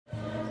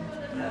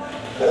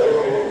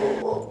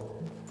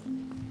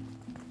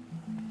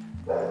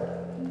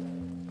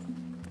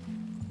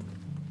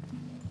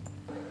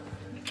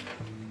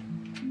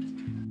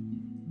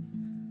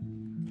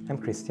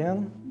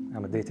Krisztián.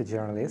 I'm a data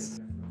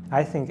journalist.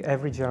 I think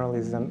every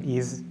journalism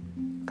is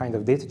kind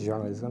of data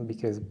journalism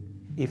because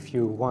if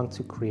you want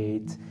to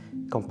create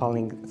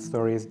compelling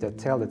stories that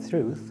tell the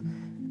truth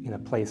in a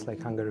place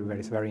like Hungary where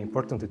it's very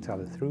important to tell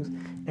the truth,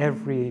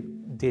 every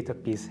data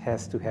piece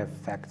has to have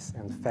facts,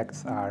 and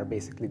facts are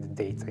basically the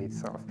data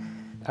itself.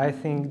 I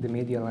think the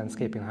media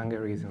landscape in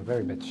Hungary is in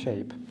very bad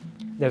shape.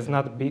 There's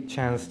not a big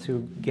chance to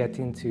get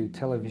into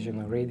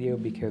television or radio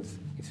because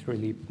it's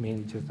really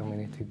mainly just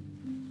dominated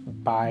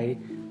by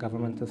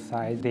governmental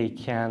side. They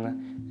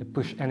can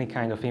push any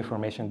kind of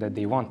information that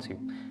they want to.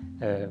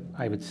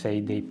 I would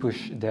say they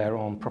push their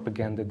own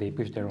propaganda, they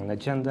push their own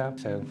agenda.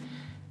 So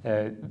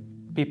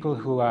people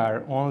who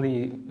are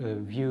only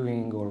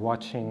viewing or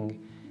watching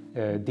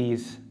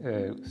these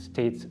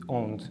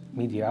state-owned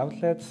media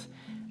outlets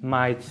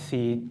might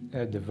see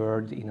the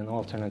world in an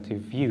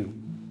alternative view.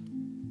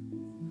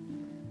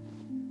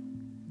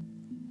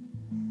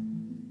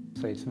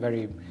 So it's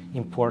very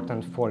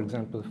important, for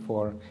example,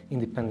 for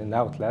independent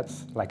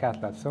outlets like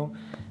Átlátszó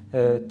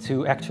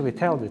to actually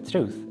tell the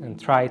truth and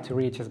try to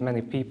reach as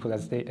many people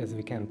as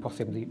we can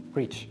possibly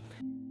reach.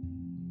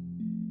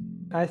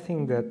 I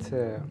think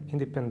that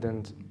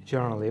independent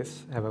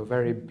journalists have a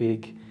very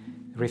big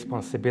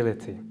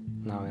responsibility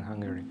now in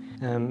Hungary,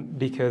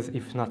 because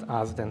if not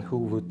us, then who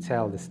would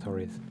tell the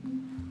stories?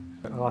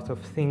 A lot of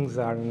things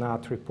are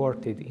not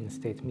reported in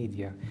state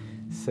media,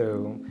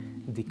 so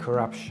the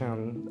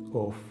corruption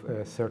of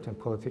certain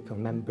political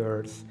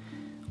members,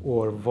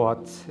 or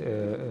what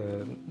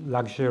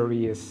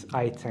luxurious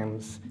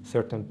items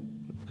certain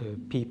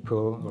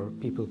people or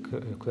people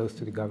close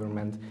to the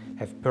government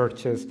have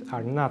purchased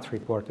are not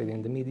reported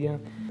in the media.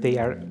 They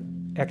are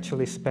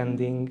actually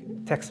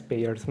spending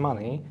taxpayers'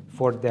 money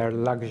for their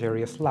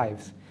luxurious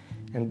lives.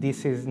 And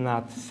this is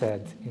not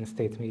said in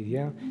state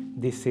media.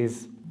 This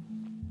is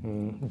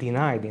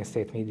denied in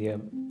state media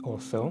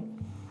also.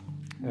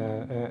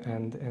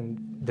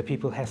 And the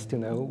people has to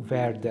know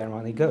where their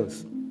money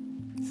goes.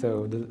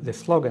 So the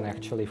slogan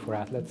actually for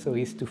Átlátszó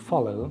is to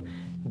follow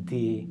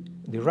the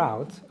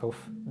route of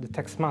the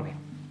tax money.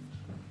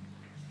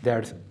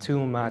 There's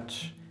too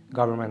much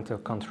governmental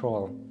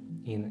control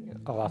in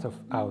a lot of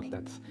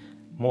outlets.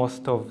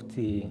 Most of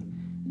the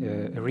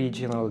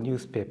regional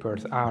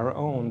newspapers are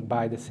owned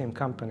by the same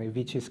company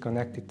which is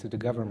connected to the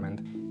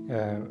government.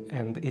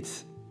 And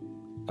it's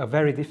a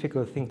very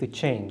difficult thing to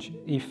change.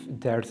 If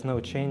there's no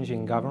change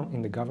in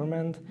the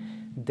government,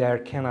 there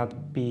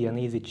cannot be an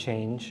easy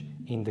change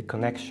in the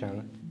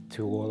connection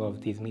to all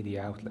of these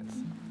media outlets.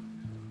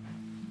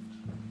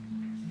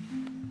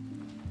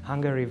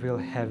 Hungary will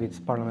have its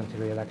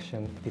parliamentary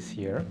election this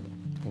year,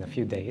 in a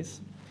few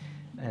days,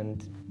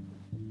 and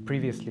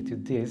previously to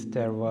this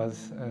there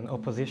was an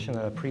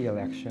oppositional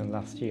pre-election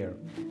last year.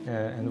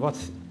 And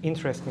what's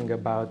interesting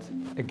about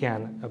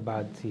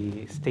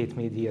the state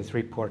media's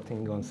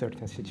reporting on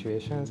certain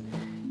situations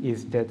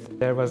is that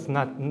there was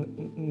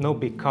no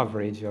big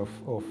coverage of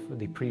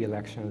the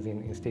pre-elections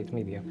in state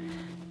media,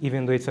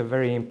 even though it's a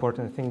very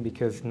important thing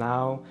because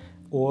now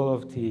all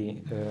of the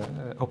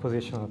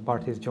oppositional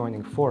parties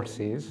joining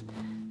forces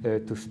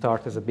to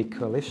start as a big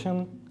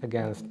coalition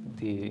against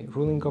the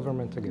ruling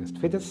government, against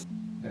Fidesz.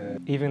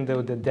 Even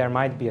though that there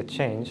might be a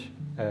change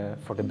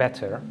for the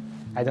better,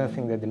 I don't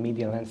think that the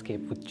media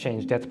landscape would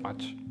change that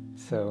much.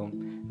 So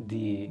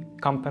the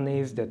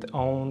companies that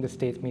own the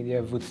state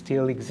media would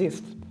still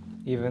exist,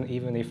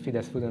 even if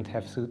Fidesz wouldn't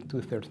have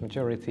two-thirds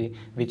majority,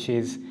 which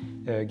is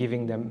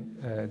giving them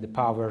the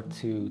power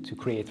to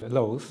create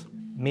laws.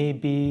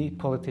 Maybe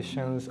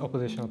politicians,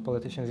 oppositional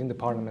politicians in the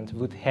parliament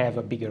would have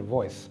a bigger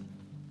voice,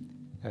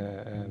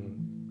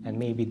 and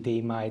maybe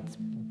they might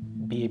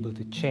be able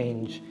to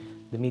change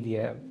the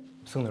media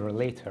sooner or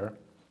later,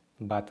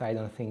 but I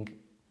don't think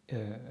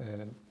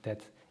that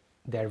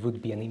there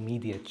would be an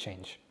immediate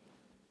change.